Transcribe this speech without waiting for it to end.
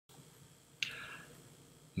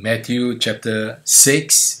Matthew chapter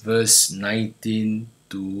 6, verse 19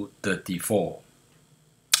 to 34.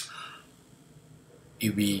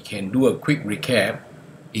 If we can do a quick recap,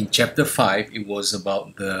 in chapter 5, it was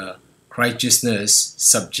about the righteousness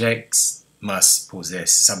subjects must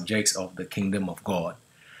possess, subjects of the kingdom of God.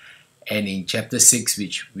 And in chapter 6,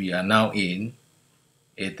 which we are now in,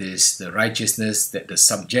 it is the righteousness that the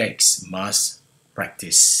subjects must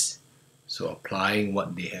practice. So applying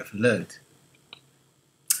what they have learned.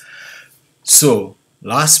 So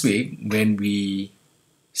last week, when we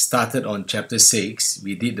started on chapter 6,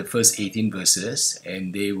 we did the first 18 verses,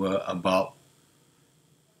 and they were about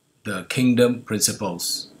the kingdom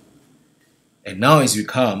principles. And now as we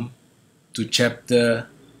come to chapter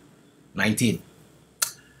 19,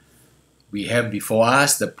 we have before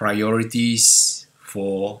us the priorities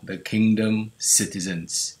for the kingdom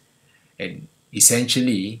citizens. And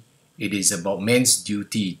essentially, it is about man's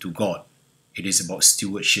duty to God. It is about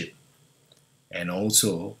stewardship, and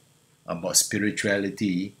also about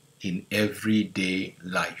spirituality in everyday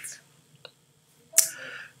life.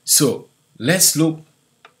 So let's look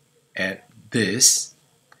at this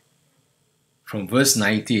from verse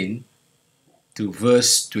 19 to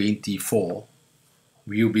verse 24.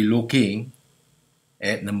 We'll be looking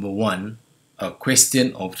at number 1, a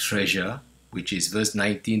question of treasure, which is verse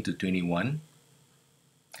 19 to 21.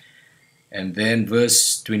 And then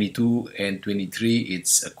verse 22 and 23,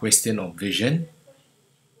 it's a question of vision.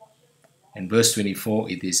 And verse 24,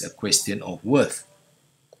 it is a question of worth.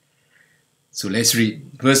 So let's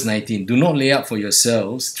read verse 19. Do not lay up for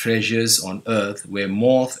yourselves treasures on earth where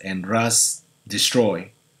moth and rust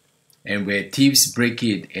destroy, and where thieves break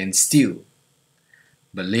in and steal.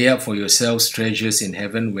 But lay up for yourselves treasures in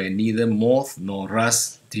heaven where neither moth nor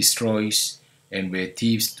rust destroys, and where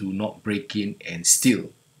thieves do not break in and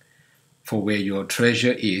steal. For where your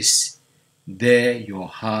treasure is, there your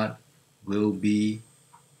heart will be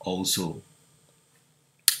also.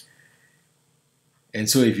 And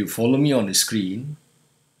so if you follow me on the screen,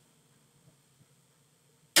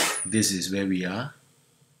 this is where we are.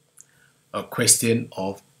 A question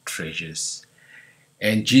of treasures.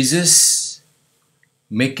 And Jesus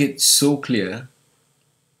make it so clear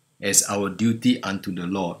as our duty unto the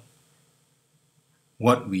Lord.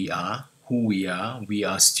 What we are, who we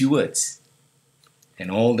are stewards. And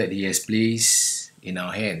all that He has placed in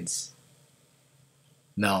our hands.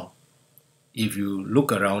 Now, if you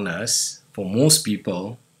look around us, for most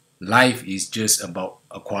people, life is just about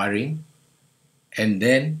acquiring and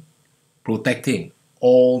then protecting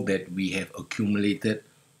all that we have accumulated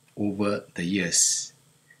over the years.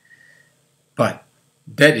 But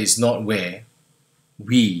that is not where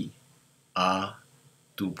we are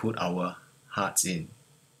to put our hearts in.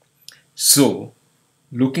 So,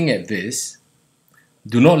 looking at this,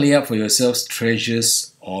 do not lay up for yourselves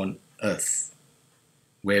treasures on earth,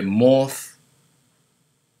 where moth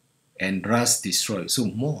and rust destroy. So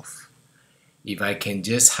moth, if I can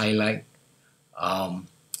just highlight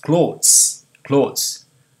clothes.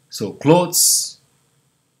 So clothes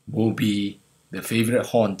will be the favorite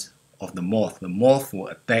haunt of the moth. The moth will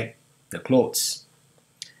attack the clothes.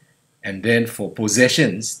 And then for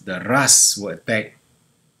possessions, the rust will attack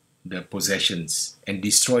the possessions and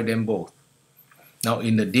destroy them both. Now,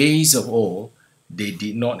 in the days of old, they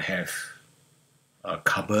did not have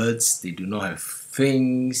cupboards, they do not have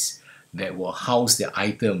things that will house their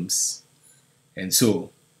items. And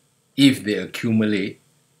so, if they accumulate,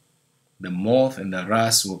 the moth and the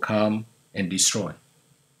rust will come and destroy.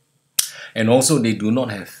 And also, they did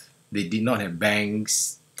not have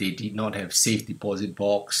banks, they did not have safe deposit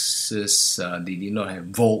boxes, they did not have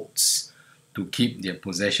vaults to keep their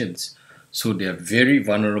possessions. So, they are very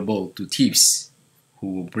vulnerable to thieves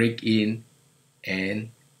who will break in and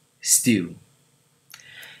steal.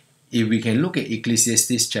 If we can look at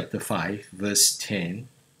Ecclesiastes chapter 5, verse 10,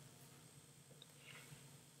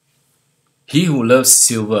 he who loves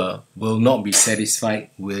silver will not be satisfied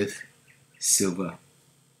with silver,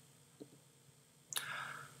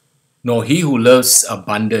 nor he who loves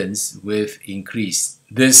abundance with increase.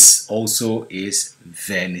 This also is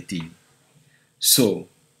vanity. So,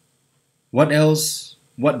 what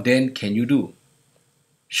then can you do?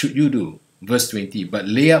 Should you do? Verse 20, but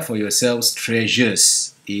lay up for yourselves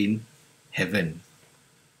treasures in heaven.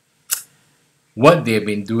 What they've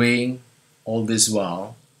been doing all this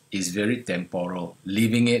while is very temporal,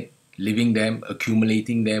 leaving them,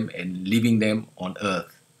 accumulating them, and leaving them on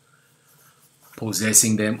earth,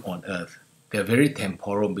 possessing them on earth. They're very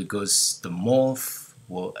temporal because the moth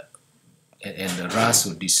and the rust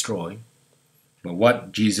will destroy. But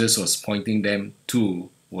what Jesus was pointing them to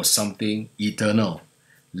was something eternal.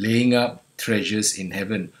 Laying up treasures in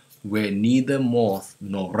heaven, where neither moth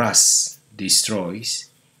nor rust destroys,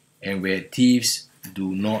 and where thieves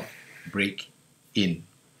do not break in.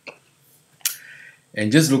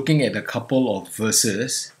 And just looking at a couple of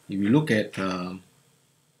verses, if we look at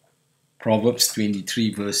Proverbs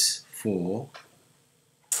 23 verse 4,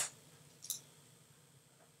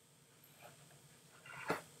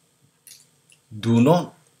 do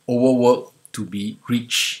not overwork to be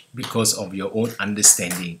rich because of your own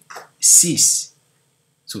understanding. Cease.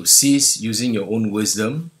 So cease using your own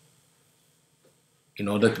wisdom in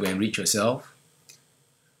order to enrich yourself.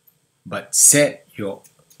 But set your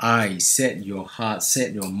eyes, set your heart,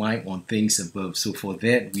 set your mind on things above. So for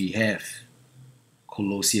that we have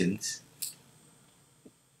Colossians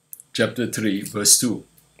chapter 3 verse 2.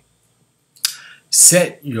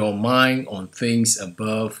 Set your mind on things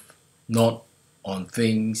above, not on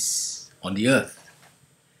things on the earth.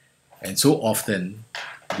 And so often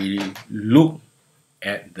we look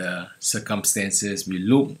at the circumstances, we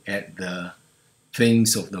look at the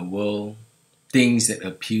things of the world, things that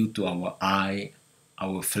appeal to our eye,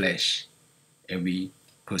 our flesh, and we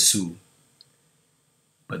pursue.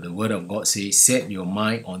 But the Word of God says, set your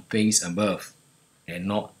mind on things above and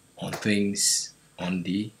not on things on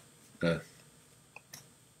the earth.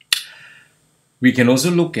 We can also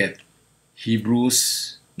look at 1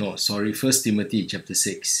 Timothy chapter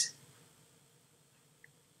 6.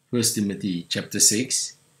 1 Timothy chapter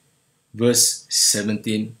 6, verse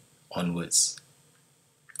 17 onwards.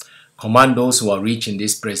 Command those who are rich in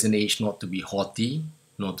this present age not to be haughty,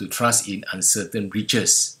 nor to trust in uncertain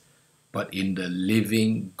riches, but in the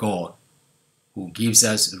living God, who gives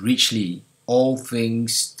us richly all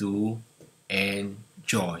things to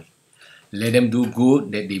enjoy. Let them do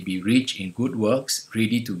good, that they be rich in good works,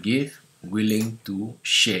 ready to give, willing to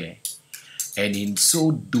share. And in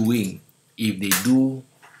so doing, if they do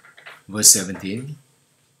verse 17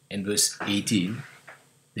 and verse 18,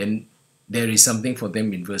 then there is something for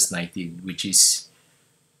them in verse 19, which is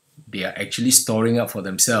they are actually storing up for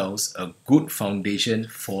themselves a good foundation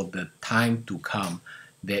for the time to come,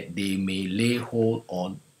 that they may lay hold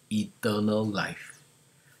on eternal life.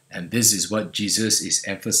 And this is what Jesus is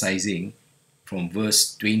emphasizing from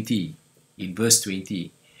verse 20. In verse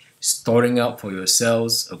 20, storing up for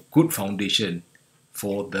yourselves a good foundation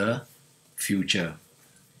for the future,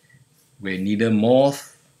 where neither moth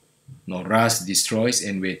nor rust destroys,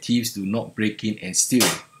 and where thieves do not break in and steal.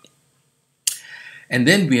 And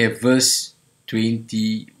then we have verse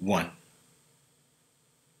 21.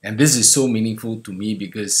 And this is so meaningful to me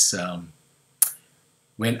because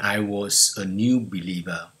when I was a new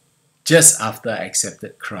believer, just after I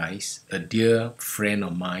accepted Christ, a dear friend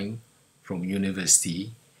of mine from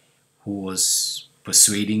university who was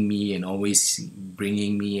persuading me and always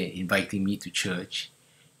bringing me and inviting me to church,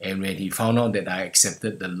 and when he found out that I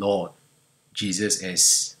accepted the Lord Jesus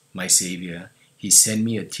as my Savior, he sent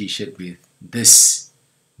me a t-shirt with this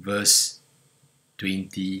verse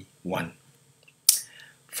 21.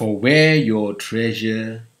 For where your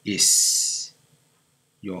treasure is,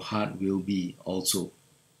 your heart will be also.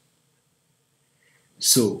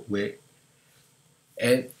 So,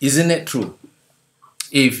 and isn't it true?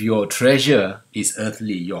 If your treasure is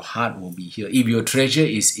earthly, your heart will be here. If your treasure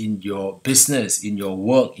is in your business, in your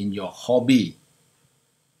work, in your hobby,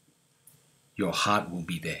 your heart will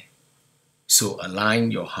be there. So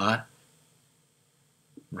align your heart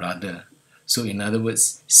rather. So in other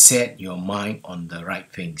words, set your mind on the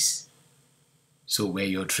right things. So where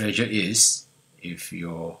your treasure is, if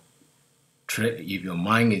your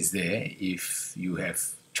mind is there, if you have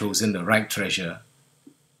chosen the right treasure,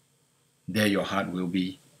 there your heart will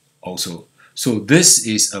be also. So this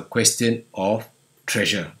is a question of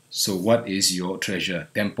treasure. So what is your treasure?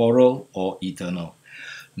 Temporal or eternal?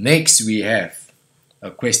 Next we have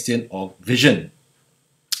a question of vision.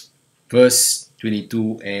 Verse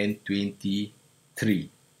 22 and 23.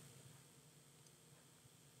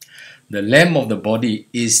 The lamp of the body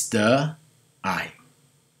is the eye.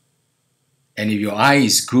 And if your eye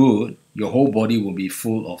is good, your whole body will be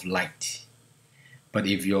full of light. But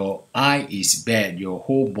if your eye is bad, your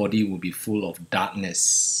whole body will be full of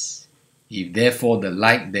darkness. If therefore the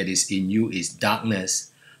light that is in you is darkness,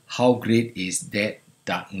 how great is that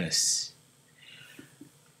darkness?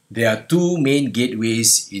 There are two main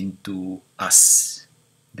gateways into us.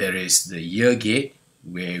 There is the ear gate,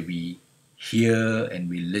 where we hear and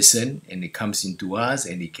we listen, and it comes into us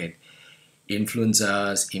and it can influence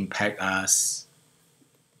us, impact us.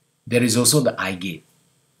 There is also the eye gate,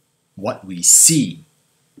 what we see,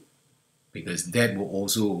 because that will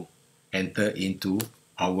also enter into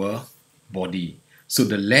our body. So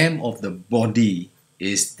the lamp of the body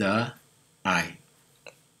is the eye.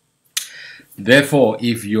 Therefore,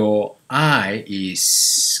 if your eye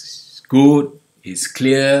is good, is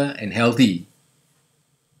clear and healthy,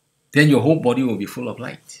 then your whole body will be full of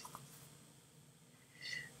light.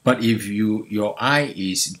 But if your eye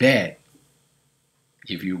is bad,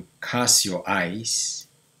 if you cast your eyes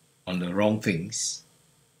on the wrong things,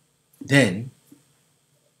 then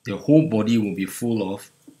the whole body will be full of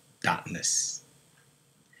darkness.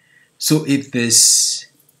 So it is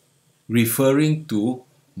referring to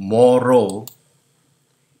moral,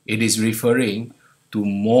 it is referring to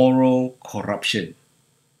moral corruption,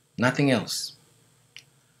 nothing else.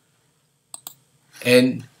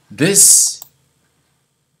 And this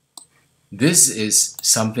is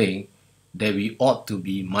something that we ought to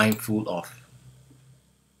be mindful of.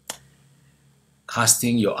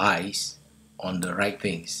 Casting your eyes on the right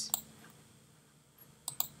things.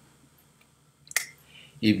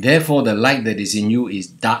 If therefore the light that is in you is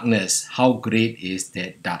darkness, how great is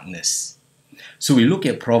that darkness? So we look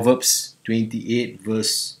at Proverbs 28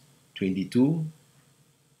 verse 22.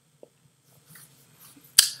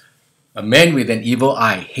 A man with an evil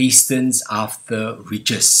eye hastens after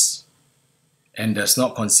riches and does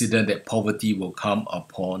not consider that poverty will come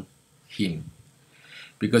upon him,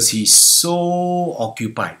 because he's so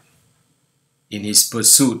occupied in his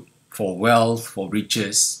pursuit for wealth, for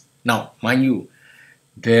riches. Now, mind you,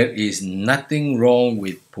 there is nothing wrong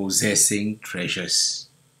with possessing treasures,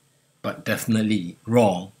 but definitely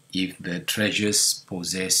wrong if the treasures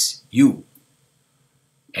possess you.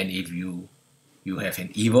 And if you have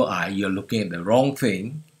an evil eye, you're looking at the wrong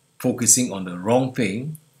thing, focusing on the wrong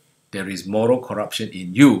thing, there is moral corruption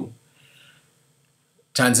in you,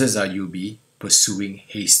 chances are you'll be pursuing,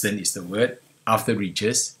 hasten is the word, after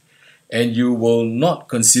riches, and you will not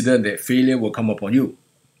consider that failure will come upon you.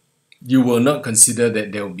 You will not consider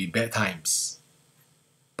that there will be bad times,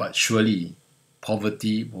 but surely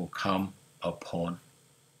poverty will come upon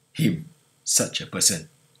him, such a person.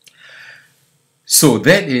 So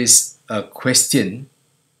that is a question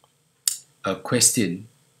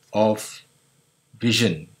of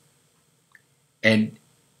vision, and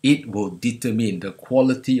it will determine the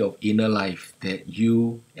quality of inner life that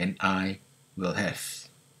you and I will have.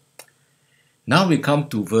 Now we come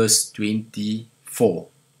to verse 24.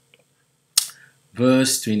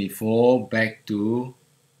 Verse 24, back to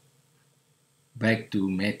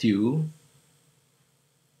Matthew.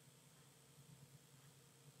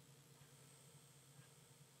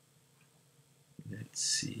 Let's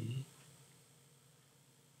see.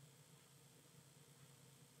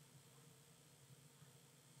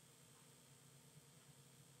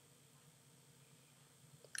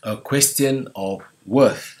 A question of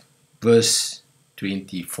worth, verse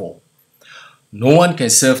 24. No one can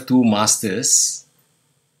serve two masters.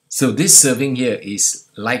 So this serving here is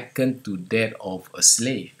likened to that of a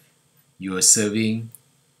slave. You are serving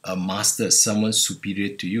a master, someone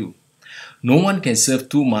superior to you. No one can serve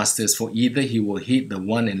two masters, for either he will hate the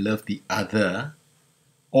one and love the other,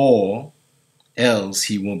 or else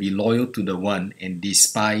he will be loyal to the one and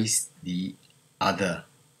despise the other.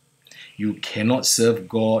 You cannot serve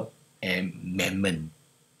God and mammon.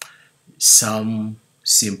 Some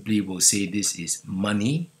simply will say this is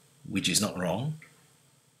money, which is not wrong.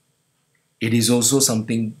 It is also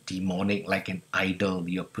something demonic, like an idol.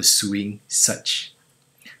 You're pursuing such.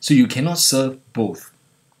 So you cannot serve both.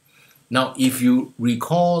 Now, if you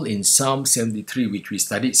recall in Psalm 73, which we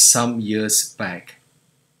studied some years back,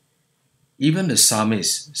 even the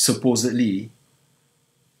psalmist, supposedly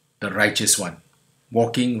the righteous one,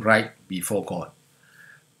 walking right before God.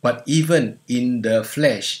 But even in the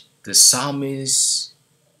flesh, the psalmist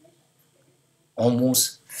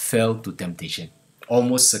almost fell to temptation,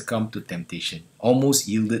 almost succumbed to temptation, almost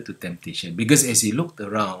yielded to temptation. Because as he looked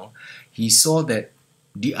around, he saw that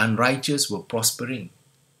the unrighteous were prospering.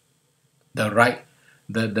 The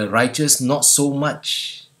righteous not so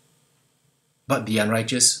much, but the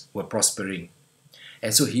unrighteous were prospering.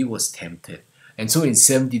 And so he was tempted. And so in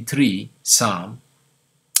 73 Psalm,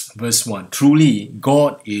 verse 1, truly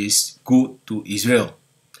God is good to Israel,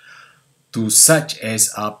 to such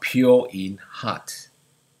as are pure in heart.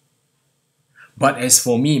 But as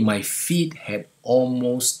for me, my feet had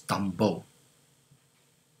almost stumbled.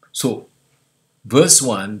 So verse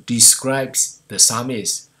 1 describes the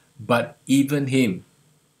psalmist, but even him.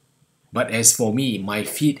 But as for me, my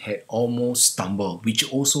feet had almost stumbled,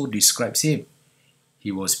 which also describes him.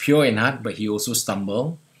 He was pure in heart, but he also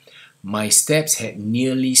stumbled. My steps had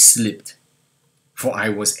nearly slipped, for I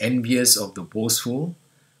was envious of the boastful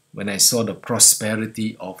when I saw the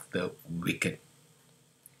prosperity of the wicked.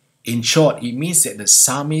 In short, it means that the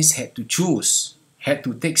psalmist had to choose. had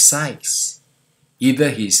to take sides. Either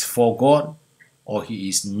he is for God or he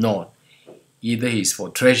is not. Either he is for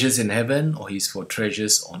treasures in heaven or he is for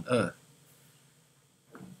treasures on earth.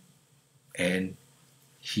 And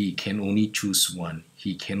he can only choose one.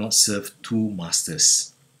 He cannot serve two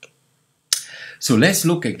masters. So let's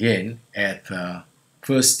look again at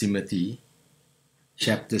 1 Timothy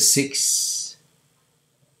chapter 6.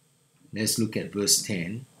 Let's look at verse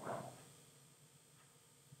 10.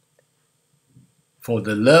 For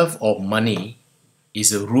the love of money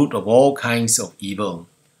is the root of all kinds of evil,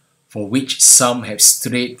 for which some have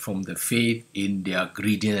strayed from the faith in their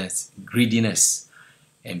greediness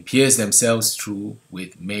and pierced themselves through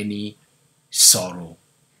with many sorrow.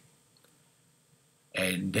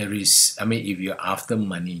 And if you're after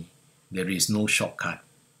money, there is no shortcut.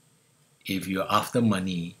 If you're after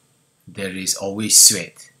money, there is always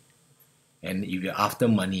sweat. And if you're after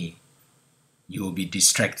money, you will be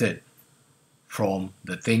distracted from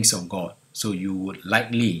the things of God. So you would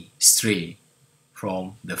likely stray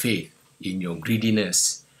from the faith in your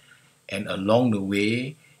greediness. And along the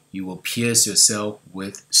way, you will pierce yourself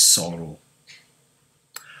with sorrow.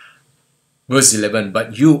 Verse 11,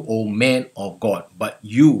 but you, O man of God, but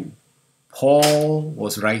you, Paul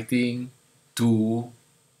was writing to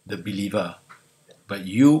the believer, but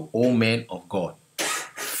you, O man of God,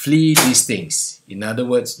 flee these things. In other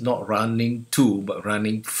words, not running to, but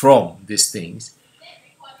running from these things.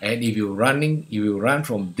 And if you run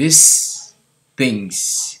from these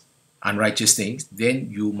things, unrighteous things, then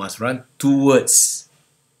you must run towards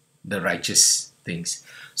the righteous things.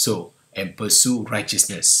 So, and pursue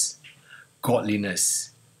righteousness,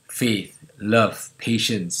 godliness, faith, love,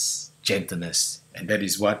 patience, gentleness. And that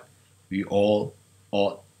is what we all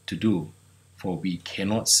ought to do, for we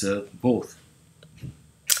cannot serve both.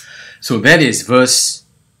 So that is verse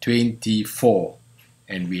 24.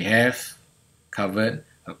 And we have covered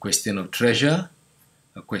a question of treasure,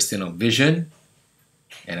 a question of vision,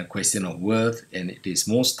 and a question of worth. And it is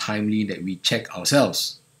most timely that we check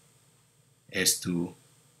ourselves as to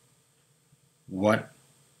what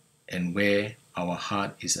and where our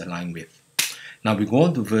heart is aligned with. Now we go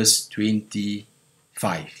on to verse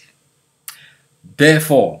 25.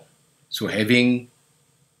 Therefore, so having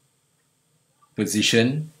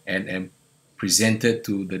positioned and presented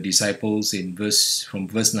to the disciples from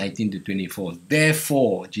verse 19 to 24,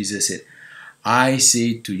 therefore, Jesus said, I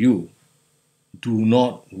say to you, do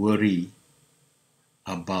not worry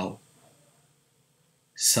about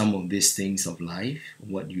some of these things of life,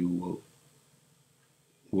 what you will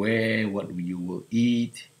wear, what you will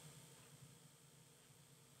eat.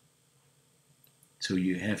 So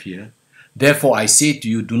you have here, therefore I say to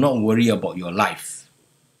you, do not worry about your life,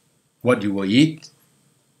 what you will eat,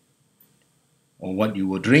 or what you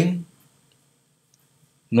will drink,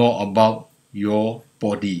 nor about your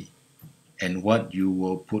body and what you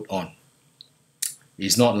will put on.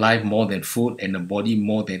 Is not life more than food and the body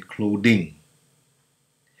more than clothing?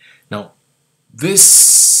 Now,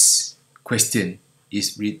 this question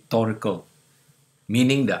is rhetorical,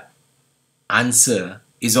 meaning the answer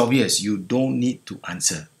is obvious. You don't need to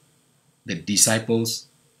answer. The disciples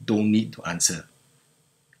don't need to answer.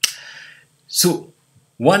 So,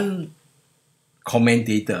 one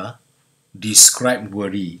commentator described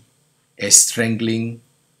worry as strangling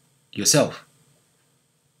yourself.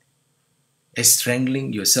 As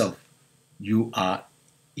strangling yourself. You are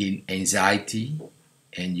in anxiety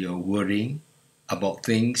and you're worrying about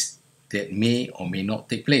things that may or may not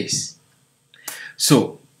take place.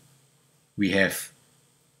 So, we have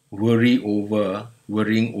worrying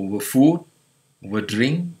over food, over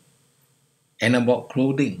drink, and about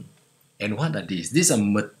clothing. And what are these? These are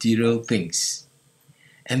material things.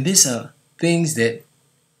 And these are things that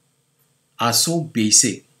are so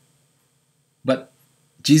basic. But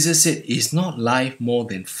Jesus said, is not life more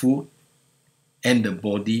than food and the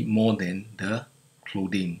body more than the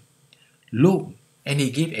clothing? Look, and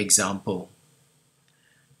he gave example.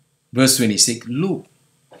 Verse 26, look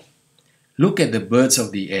at the birds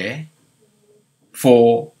of the air,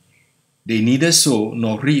 for they neither sow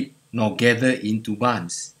nor reap nor gather into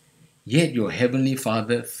barns, yet your heavenly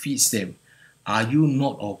Father feeds them. Are you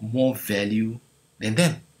not of more value than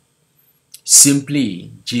them?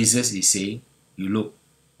 Simply, Jesus is saying, you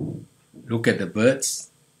look at the birds.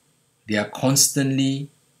 They are constantly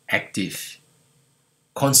active,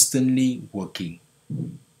 constantly working,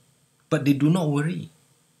 but they do not worry.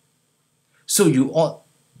 So you ought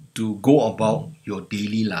to go about your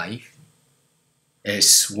daily life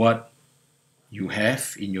as what you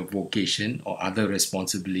have in your vocation or other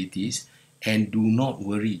responsibilities, and do not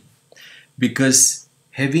worry, because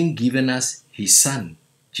having given us His Son,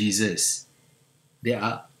 Jesus,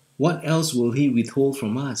 What else will he withhold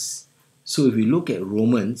from us? So if we look at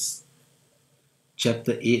Romans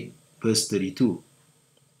chapter 8, verse 32.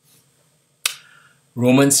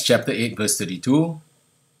 Romans chapter 8, verse 32.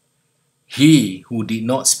 He who did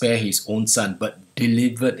not spare his own son, but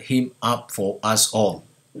delivered him up for us all.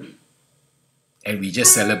 And we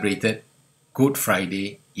just celebrated Good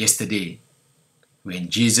Friday yesterday, when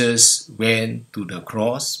Jesus went to the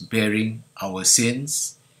cross bearing our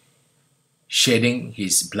sins, shedding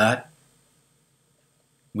his blood,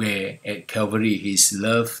 where at Calvary his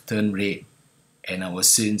love turned red and our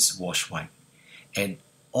sins washed white. And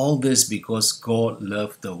all this because God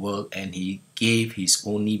loved the world and he gave his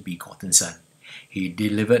only begotten Son. He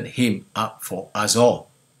delivered him up for us all.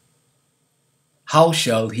 How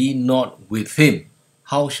shall he not with him?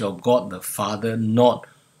 How shall God the Father not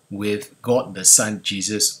with God the Son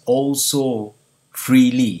Jesus also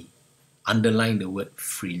freely, underline the word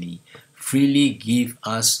freely, freely give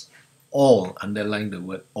us all, underline the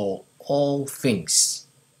word all things.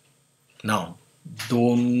 Now,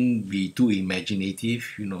 don't be too imaginative.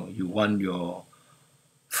 You want your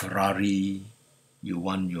Ferrari, you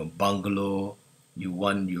want your bungalow, you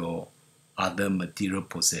want your other material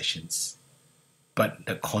possessions. But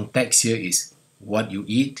the context here is what you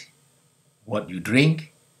eat, what you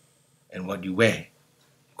drink, and what you wear.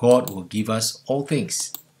 God will give us all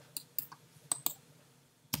things.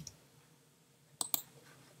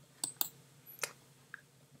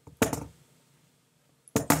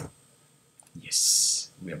 Yes,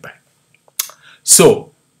 we are back.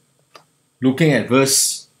 So, looking at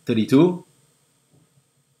verse 32.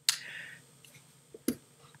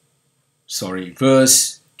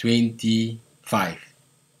 Verse 25.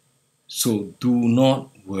 So, do not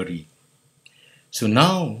worry. So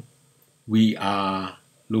now, we are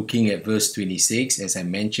looking at verse 26. As I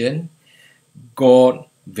mentioned, God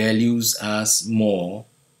values us more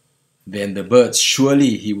than the birds.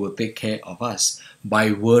 Surely he will take care of us.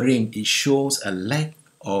 By worrying, it shows a lack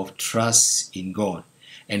of trust in God.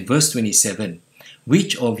 And verse 27,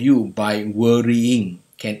 which of you by worrying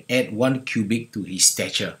can add 1 cubit to his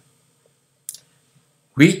stature?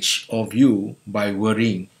 Which of you by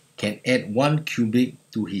worrying can add 1 cubit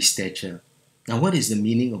to his stature? Now what is the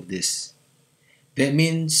meaning of this? That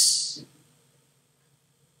means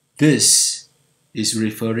this is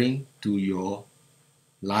referring to your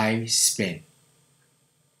lifespan.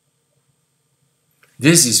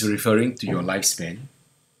 This is referring to your lifespan.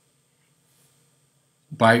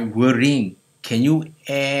 By worrying, can you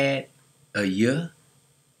add a year,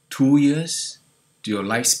 2 years to your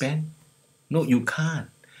lifespan? No, you can't,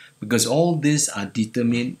 because all these are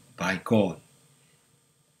determined by God.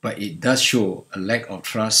 But it does show a lack of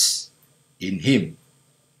trust in him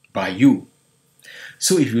by you.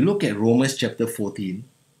 So if you look at Romans chapter 14,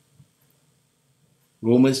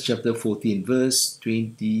 verse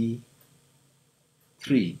 23.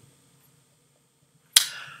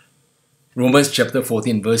 Romans chapter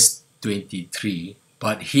 14, verse 23.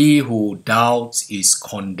 But he who doubts is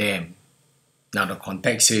condemned. Now the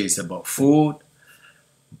context here is about food,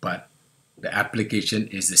 but the application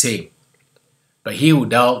is the same. But he who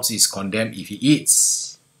doubts is condemned if he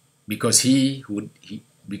eats, because he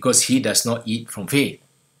does not eat from faith.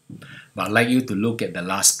 But I'd like you to look at the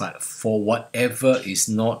last part. For whatever is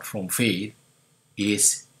not from faith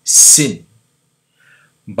is sin.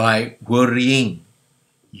 By worrying,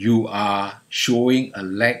 you are showing a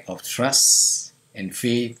lack of trust and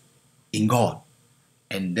faith in God,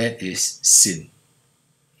 and that is sin.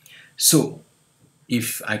 So,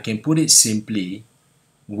 if I can put it simply,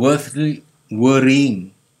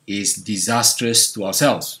 worrying is disastrous to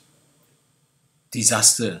ourselves.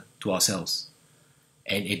 Disaster to ourselves.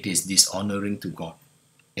 And it is dishonoring to God.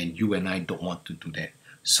 And you and I don't want to do that.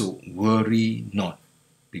 So worry not,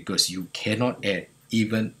 because you cannot add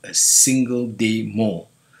even a single day more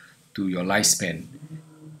to your lifespan.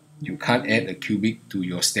 You can't add a cubit to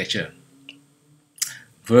your stature.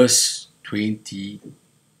 Verse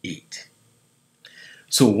 28.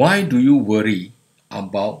 So why do you worry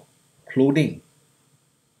about clothing?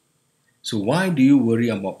 So why do you worry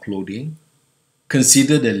about clothing?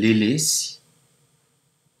 Consider the lilies.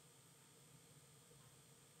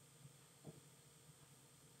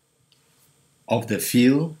 Of the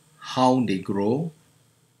field, how they grow.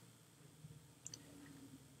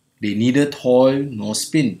 They neither toil nor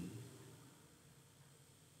spin.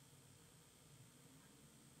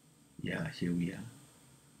 Yeah, here we are.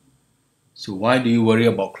 So why do you worry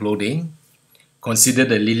about clothing? Consider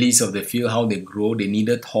the lilies of the field, how they grow. They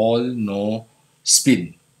neither toil nor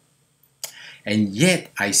spin. And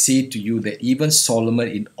yet I say to you that even Solomon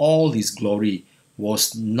in all his glory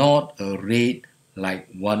was not arrayed like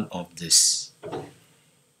one of this.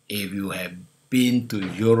 If you have been to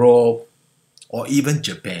Europe or even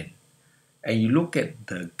Japan, and you look at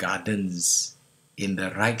the gardens in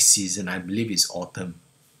the right season, I believe it's autumn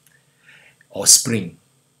or spring,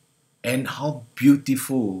 and how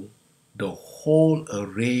beautiful the whole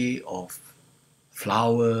array of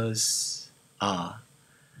flowers are,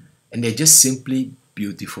 and they're just simply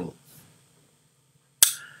beautiful.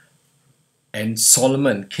 And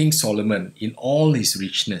Solomon, King Solomon, in all his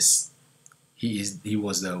richness, he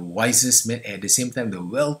was the wisest man, at the same time the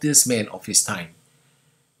wealthiest man of his time.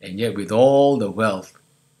 And yet with all the wealth,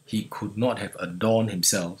 he could not have adorned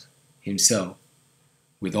himself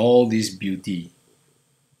with all this beauty.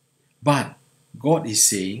 But God is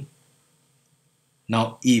saying,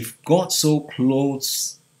 now if God so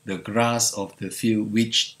clothes the grass of the field,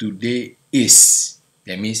 which today is,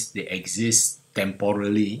 that means they exist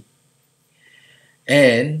temporarily,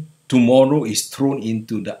 and tomorrow is thrown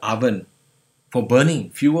into the oven for burning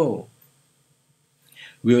fuel,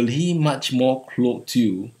 will he much more clothe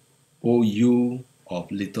you, O you of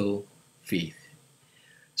little faith?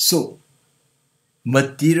 So,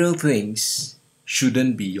 material things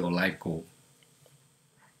shouldn't be your life goal,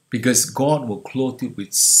 because God will clothe you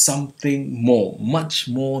with something more, much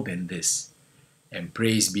more than this. And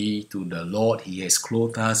praise be to the Lord, He has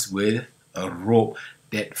clothed us with a robe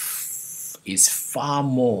that is far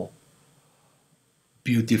more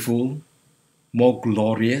beautiful, more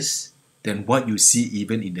glorious than what you see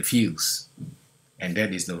even in the fields. And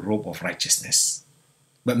that is the robe of righteousness.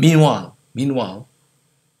 But meanwhile,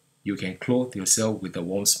 you can clothe yourself with a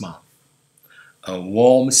warm smile. A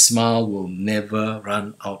warm smile will never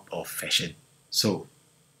run out of fashion. So,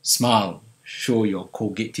 smile, show your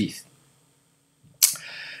Colgate teeth.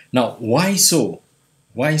 Now, why so?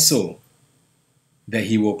 Why so? That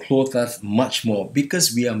He will clothe us much more,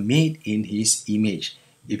 because we are made in His image.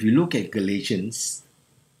 If you look at Genesis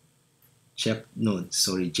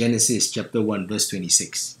chapter 1 verse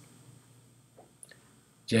 26.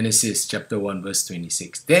 Genesis chapter 1 verse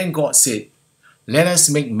 26. Then God said, let us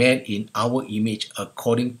make man in our image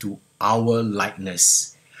according to our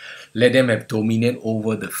likeness. Let them have dominion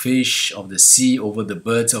over the fish of the sea, over the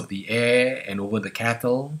birds of the air, and over the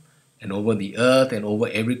cattle, and over the earth, and over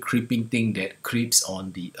every creeping thing that creeps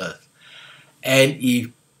on the earth. And if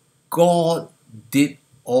God did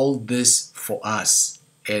all this for us,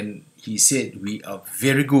 and He said we are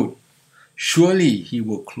very good, surely He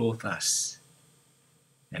will clothe us.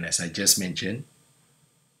 And as I just mentioned,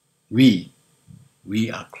 we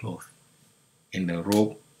are clothed in the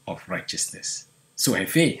robe of righteousness. So have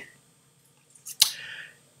faith.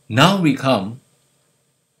 Now we come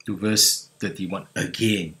to verse 31.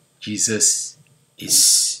 Again, Jesus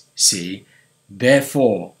is saying,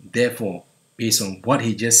 therefore, based on what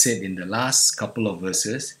He just said in the last couple of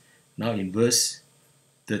verses, now in verse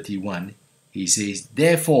 31, He says,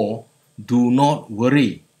 therefore, do not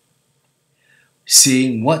worry,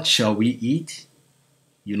 saying, what shall we eat?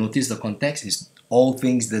 You notice the context is all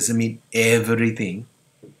things doesn't mean everything,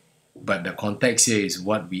 but the context here is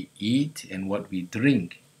what we eat and what we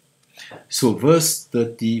drink. So verse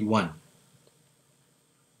 31,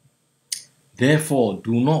 therefore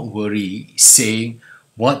do not worry, saying,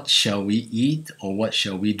 what shall we eat, or what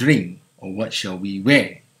shall we drink, or what shall we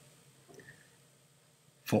wear?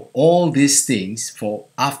 For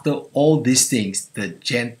after all these things the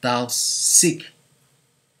Gentiles seek.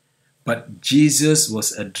 But Jesus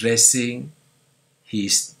was addressing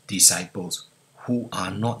His disciples who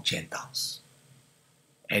are not Gentiles.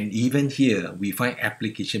 And even here we find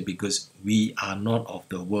application, because we are not of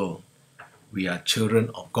the world. We are children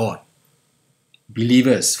of God,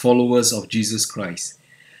 believers, followers of Jesus Christ.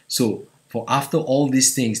 So, for after all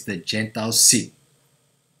these things the Gentiles seek.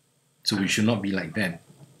 So we should not be like them.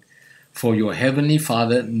 For your heavenly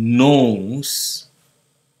Father knows,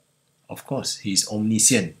 of course, He is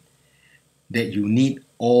omniscient, that you need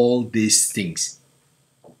all these things.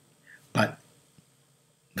 But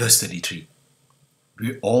verse 33,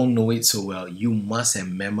 we all know it so well. You must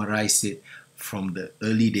have memorized it from the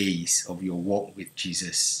early days of your walk with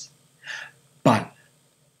Jesus. But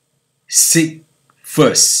seek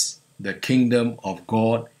first the kingdom of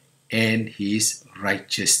God and His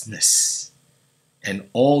righteousness, and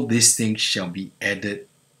all these things shall be added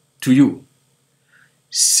to you.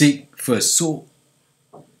 Seek first. So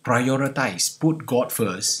prioritize, put God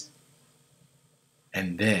first,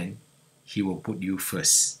 and then He will put you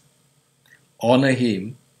first. Honor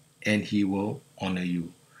Him, and He will honor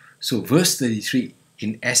you. So verse 33,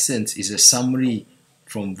 in essence, is a summary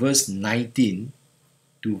from verse 19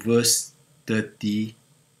 to verse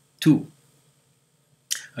 32.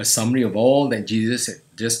 a summary of all that Jesus had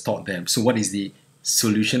just taught them. So what is the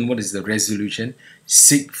solution? What is the resolution?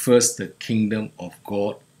 Seek first the kingdom of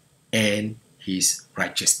God and his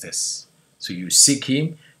righteousness. So you seek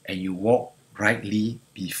him and you walk rightly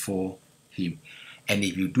before him. And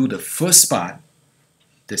if you do the first part,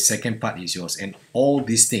 the second part is yours. And all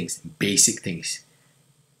these things, basic things,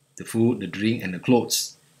 the food, the drink, and the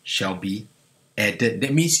clothes shall be added.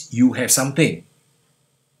 That means you have something.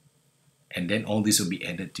 And then all this will be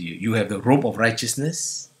added to you. You have the robe of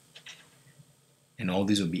righteousness, and all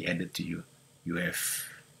this will be added to you. You have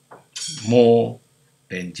more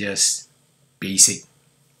than just basic.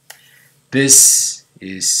 This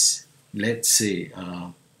is, let's say,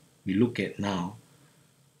 we look at now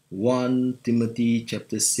 1 Timothy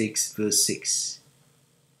chapter 6 verse 6.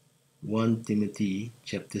 1 Timothy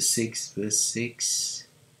chapter 6 verse 6.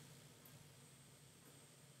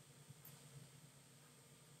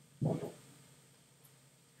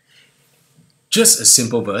 Just a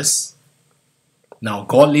simple verse. Now,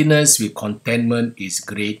 godliness with contentment is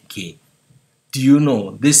great gain. Do you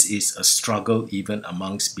know this is a struggle even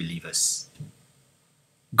amongst believers?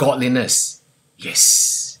 Godliness,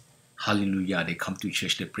 yes. Hallelujah. They come to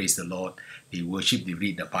church, they praise the Lord, they worship, they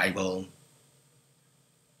read the Bible.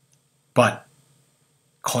 But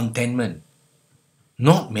contentment,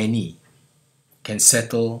 not many can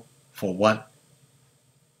settle for what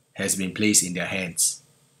has been placed in their hands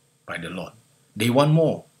by the Lord. They want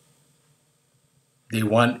more. They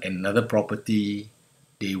want another property.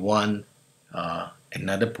 They want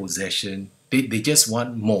another possession. They just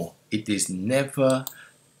want more. They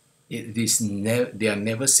are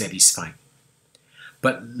never satisfied.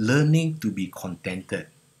 But learning to be contented,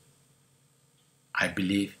 I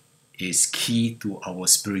believe, is key to our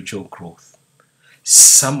spiritual growth.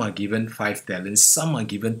 Some are given 5 talents, some are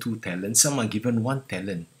given 2 talents, some are given 1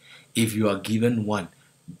 talent. If you are given 1,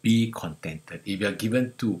 be contented. If you are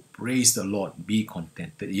given 2, praise the Lord, be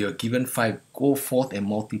contented. If you are given 5, go forth and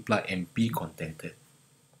multiply and be contented.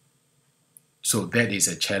 So that is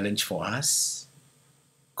a challenge for us.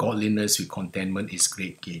 Godliness with contentment is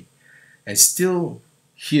great gain. And still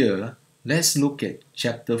here, let's look at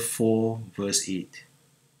chapter 4 verse 8.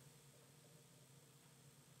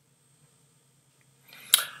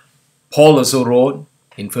 Paul also wrote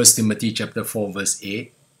in 1 Timothy chapter 4 verse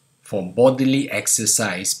 8, for bodily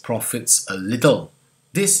exercise profits a little.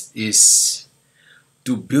 This is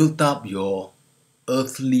to build up your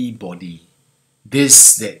earthly body.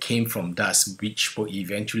 This that came from dust, which will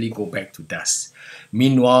eventually go back to dust.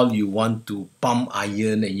 Meanwhile, you want to pump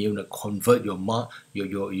iron and you want to convert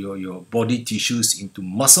your body tissues into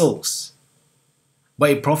muscles.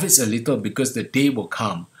 But it profits a little because the day will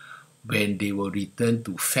come when they will return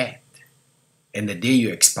to fat. And the day you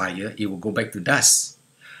expire, it will go back to dust.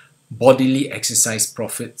 Bodily exercise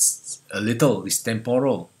profits a little, is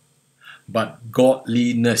temporal. But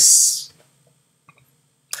godliness,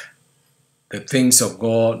 the things of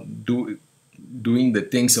God, doing the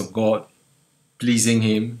things of God, pleasing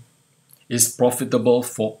Him, is profitable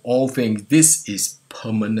for all things. This is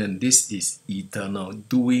permanent. This is eternal.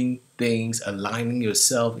 Doing things, aligning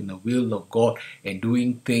yourself in the will of God and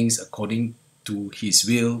doing things according to His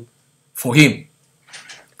will for Him,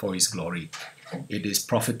 for His glory. It is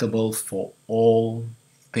profitable for all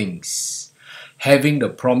things. Having the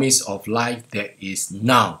promise of life that is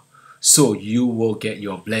now. So you will get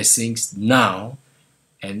your blessings now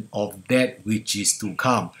and of that which is to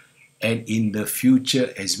come and in the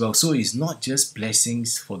future as well. So it's not just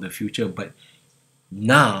blessings for the future, but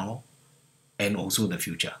now and also the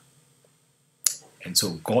future. And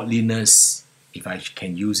so godliness, if I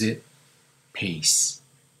can use it, pays.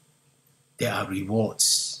 There are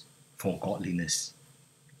rewards for godliness.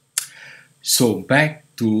 So back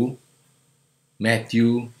to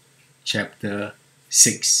Matthew chapter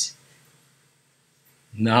 6.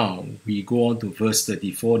 Now we go on to verse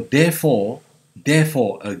 34. Therefore,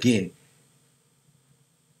 again,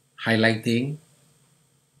 highlighting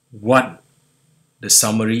what the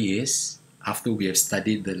summary is after we have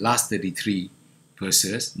studied the last 33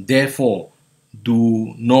 verses. Therefore,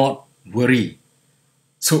 do not worry.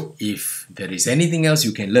 So if there is anything else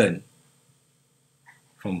you can learn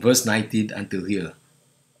from verse 19 until here,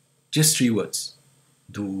 just 3 words.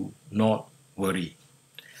 Do not worry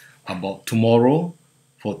about tomorrow,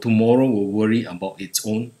 for tomorrow will worry about its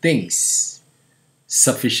own things.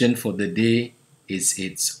 Sufficient for the day is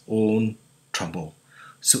its own trouble.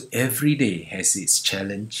 So every day has its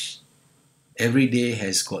challenge. Every day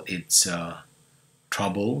has got its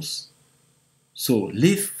troubles. So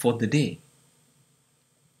live for the day.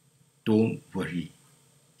 Don't worry.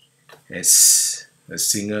 As a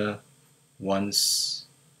singer once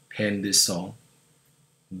penned this song,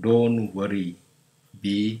 "Don't Worry,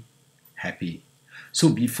 Be Happy." So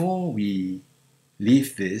before we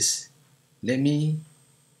leave this, let me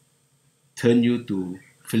turn you to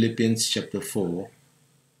Philippians chapter 4,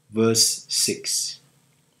 verse 6.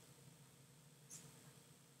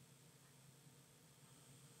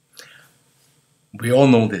 We all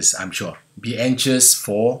know this, I'm sure. Be anxious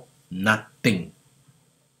for nothing.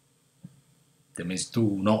 That means do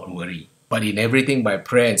not worry. But in everything by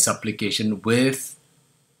prayer and supplication with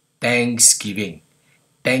thanksgiving.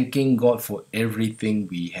 Thanking God for everything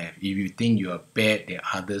we have. If you think you are bad, there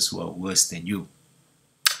are others who are worse than you.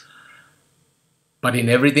 But in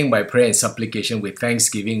everything by prayer and supplication with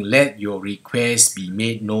thanksgiving, let your requests be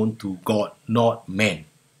made known to God, not men.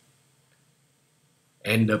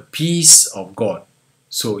 And the peace of God.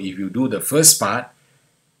 So if you do the first part,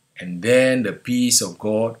 and then the peace of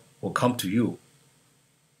God will come to you,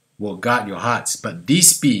 will guard your hearts. But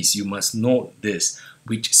this peace, you must note this,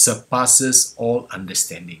 which surpasses all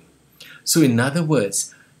understanding. So in other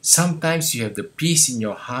words, sometimes you have the peace in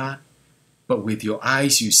your heart, but with your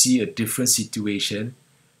eyes you see a different situation,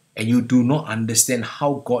 and you do not understand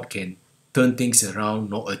how God can turn things around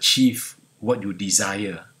nor achieve what you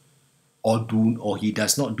desire, or He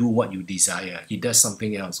does not do what you desire. He does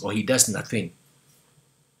something else, or He does nothing.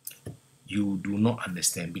 You do not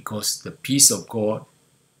understand, because the peace of God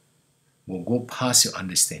will go past your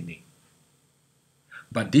understanding.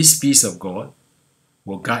 But this peace of God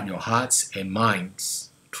will guard your hearts and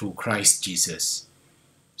minds through Christ Jesus.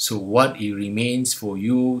 So what it remains for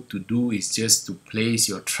you to do is just to place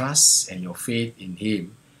your trust and your faith in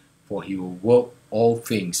Him, for He will work all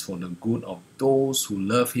things for the good of those who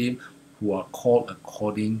love Him, who are called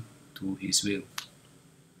according to His will.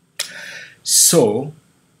 So,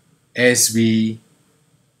 as we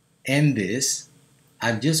end this,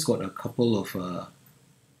 I've just got a couple of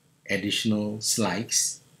additional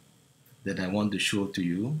slides that I want to show to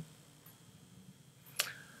you.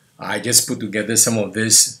 I just put together some of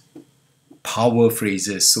these power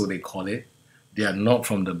phrases, so they call it. They are not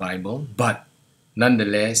from the Bible, but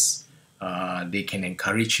nonetheless, they can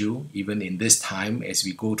encourage you even in this time as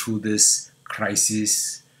we go through this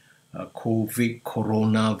crisis, COVID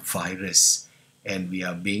coronavirus, and we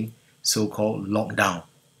are being so-called locked down,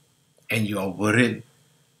 and you are worried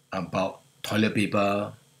about toilet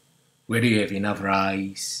paper, whether you have enough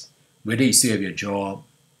rice, whether you still have your job,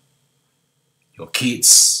 your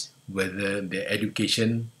kids, whether their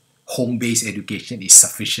education, home-based education is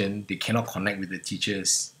sufficient, they cannot connect with the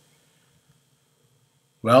teachers.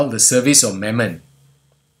 Well, the service of mammon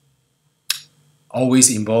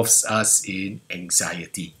always involves us in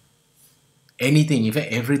anxiety. Anything, in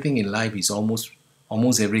fact, everything in life is almost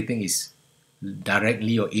everything is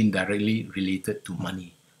directly or indirectly related to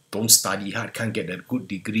money. Don't study hard, can't get a good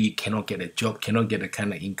degree, cannot get a job, cannot get the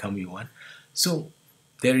kind of income you want. So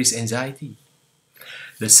there is anxiety.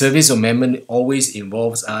 The service of mammon always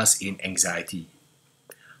involves us in anxiety.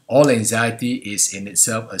 All anxiety is in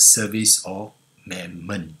itself a service of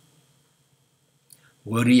mammon.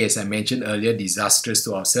 Worry, as I mentioned earlier, disastrous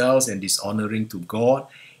to ourselves and dishonoring to God.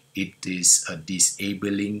 It is a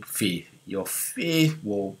disabling faith. Your faith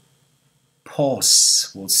will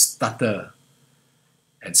pause, will stutter,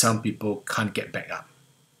 and some people can't get back up.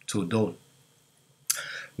 So don't.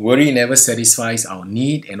 Worry never satisfies our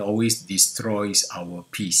need and always destroys our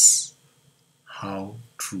peace. How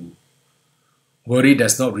true. Worry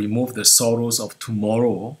does not remove the sorrows of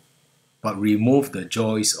tomorrow, but remove the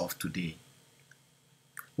joys of today.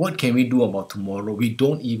 What can we do about tomorrow? We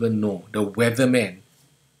don't even know. The weatherman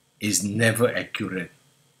is never accurate.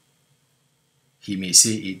 He may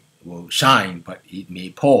say it will shine, but it may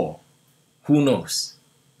pour. Who knows?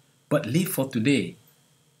 But live for today.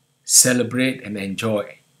 Celebrate and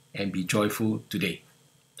enjoy and be joyful today.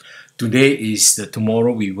 Today is the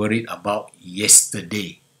tomorrow we worried about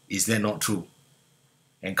yesterday. Is that not true?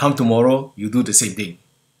 And come tomorrow, you do the same thing.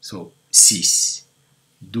 So cease.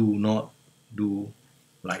 Do not do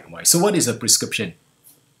likewise. So what is a prescription?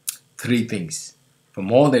 3 things.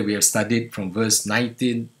 From all that we have studied from verse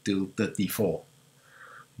 19 to 34.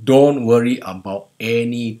 Don't worry about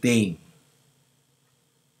anything.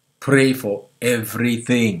 Pray for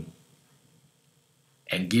everything.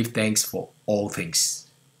 And give thanks for all things.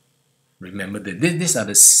 Remember that these are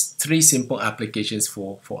the 3 simple applications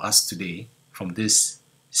for us today from this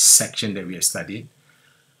section that we have studied.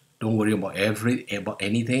 Don't worry about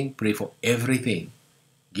anything. Pray for everything.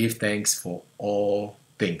 Give thanks for all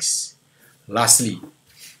things. Lastly,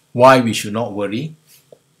 why we should not worry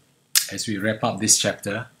as we wrap up this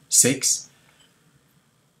chapter 6.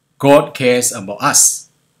 God cares about us.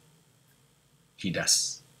 He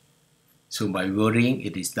does. So by worrying,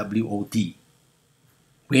 it is WOT,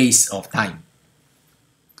 waste of time.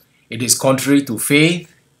 It is contrary to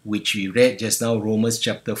faith, which we read just now, Romans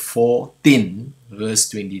chapter 14, verse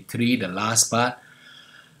 23, the last part.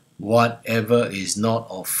 Whatever is not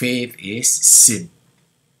of faith is sin.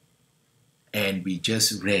 And we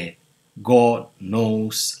just read, God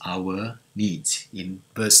knows our needs in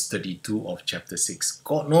verse 32 of chapter 6.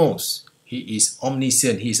 God knows. He is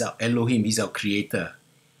omniscient. He is our Elohim. He is our creator.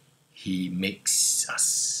 He makes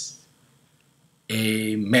us.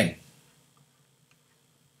 Amen.